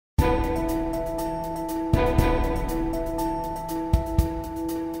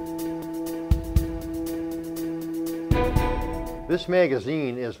This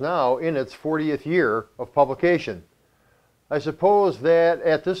magazine is now in its 40th year of publication. I suppose that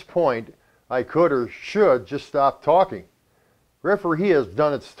at this point I could or should just stop talking. Referee has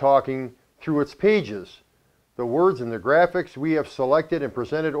done its talking through its pages. The words and the graphics we have selected and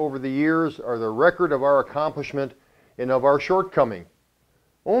presented over the years are the record of our accomplishment and of our shortcoming.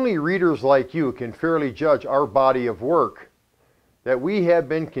 Only readers like you can fairly judge our body of work. That we have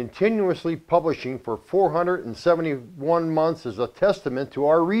been continuously publishing for 471 months is a testament to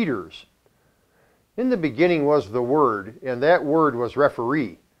our readers. In the beginning was the Word, and that word was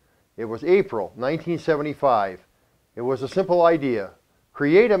referee. It was April 1975. It was a simple idea: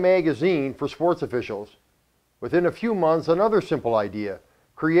 create a magazine for sports officials. Within a few months, another simple idea: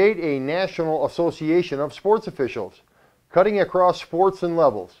 create a national association of sports officials, cutting across sports and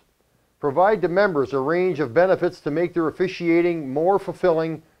levels. Provide to members a range of benefits to make their officiating more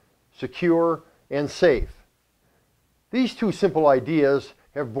fulfilling, secure, and safe. These two simple ideas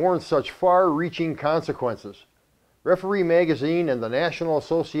have borne such far-reaching consequences. Referee Magazine and the National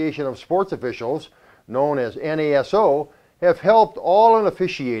Association of Sports Officials, known as NASO, have helped all in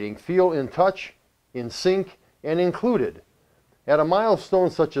officiating feel in touch, in sync, and included. At a milestone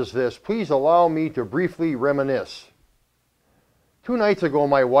such as this, please allow me to briefly reminisce. 2 nights ago,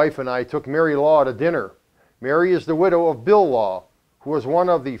 my wife and I took Mary Law to dinner. Mary is the widow of Bill Law, who was one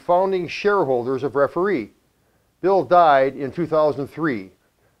of the founding shareholders of Referee. Bill died in 2003.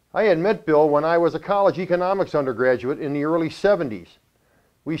 I had met Bill when I was a college economics undergraduate in the early 70s.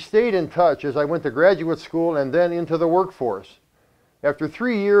 We stayed in touch as I went to graduate school and then into the workforce. After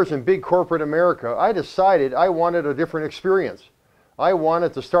 3 years in big corporate America, I decided I wanted a different experience. I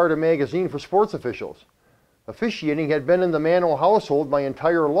wanted to start a magazine for sports officials. Officiating had been in the Mano household my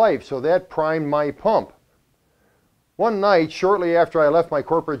entire life, so that primed my pump. One night, shortly after I left my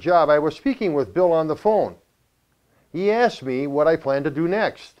corporate job, I was speaking with Bill on the phone. He asked me what I planned to do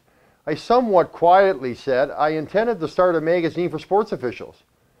next. I somewhat quietly said I intended to start a magazine for sports officials.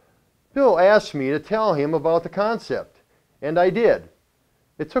 Bill asked me to tell him about the concept, and I did.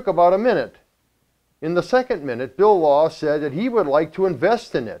 It took about a minute. In the second minute, Bill Law said that he would like to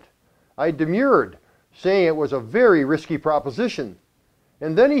invest in it. I demurred, saying it was a very risky proposition.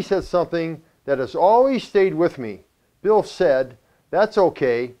 And then he said something that has always stayed with me. Bill said, "That's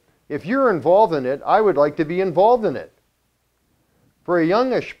okay. If you're involved in it, I would like to be involved in it." For a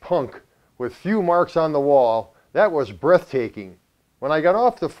youngish punk with few marks on the wall, that was breathtaking. When I got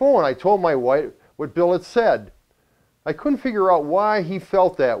off the phone, I told my wife what Bill had said. I couldn't figure out why he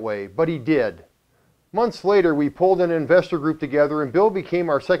felt that way, but he did. Months later, we pulled an investor group together and Bill became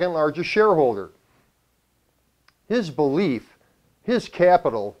our second largest shareholder. His belief, his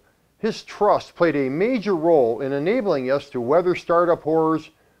capital, his trust played a major role in enabling us to weather startup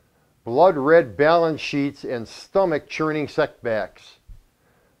horrors, blood-red balance sheets, and stomach-churning setbacks.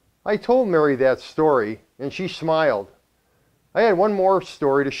 I told Mary that story, and she smiled. I had one more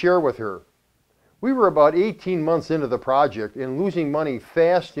story to share with her. We were about 18 months into the project and losing money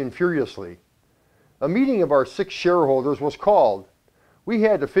fast and furiously. A meeting of our 6 shareholders was called. We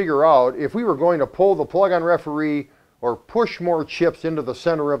had to figure out if we were going to pull the plug on Referee or push more chips into the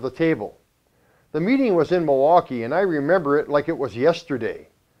center of the table. The meeting was in Milwaukee, and I remember it like it was yesterday.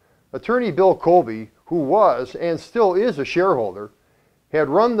 Attorney Bill Colby, who was and still is a shareholder, had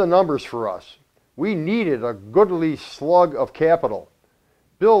run the numbers for us. We needed a goodly slug of capital.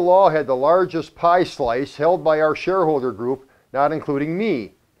 Bill Law had the largest pie slice held by our shareholder group, not including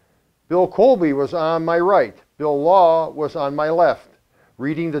me. Bill Colby was on my right. Bill Law was on my left,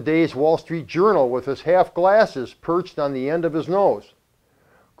 reading the day's Wall Street Journal with his half glasses perched on the end of his nose.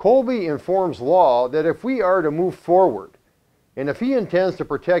 Colby informs Law that if we are to move forward, and if he intends to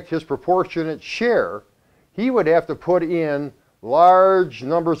protect his proportionate share, he would have to put in large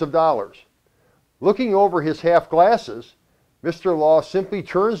numbers of dollars. Looking over his half glasses, Mr. Law simply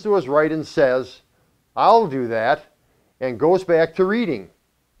turns to his right and says, "I'll do that," and goes back to reading.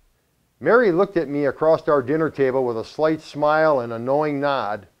 Mary looked at me across our dinner table with a slight smile and a knowing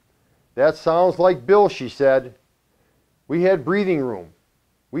nod. "That sounds like Bill," she said. We had breathing room.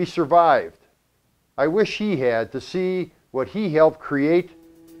 We survived. I wish he had to see what he helped create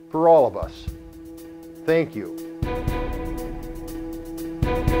for all of us. Thank you.